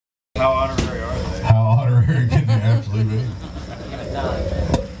How honorary are they? How honorary can they actually be?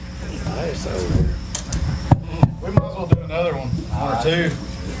 We might as well do another one or two.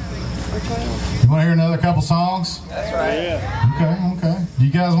 You want to hear another couple songs? That's right. Yeah. Okay. Do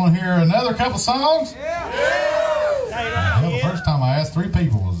you guys want to hear another couple songs? Yeah. Well, the first time I asked 3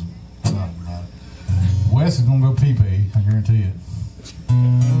 people was Wes is going to go pee-pee, I guarantee it.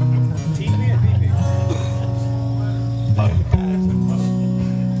 TV or PP?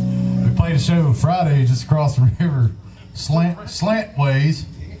 We played a show Friday just across the river, slant ways,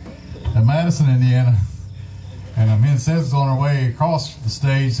 at Madison, Indiana. And me and Seth was on our way across the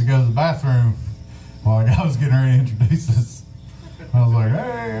stage to go to the bathroom while the guy was getting ready to introduce us. I was like,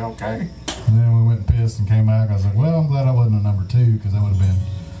 hey, okay. And then we went and pissed and came back. I was like, well, I'm glad I wasn't a number 2 because that would have been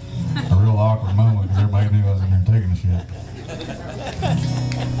a real awkward moment because everybody knew I was in there taking a shit.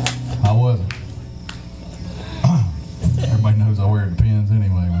 I wasn't. Everybody knows I wear the pins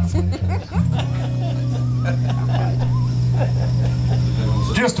anyway when I play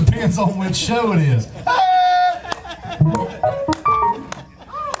shows. Just depends on which show it is. Fucking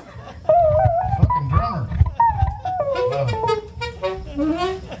drummer. Love it.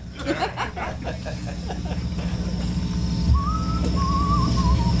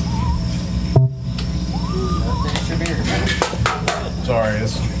 Sorry,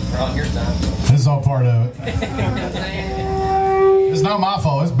 this is all part of it. It's not my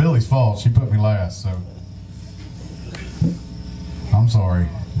fault, it's Billy's fault. She put me last, so I'm sorry,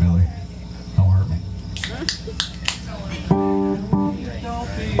 Billy. Don't hurt me.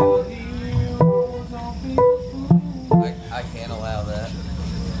 I can't allow that.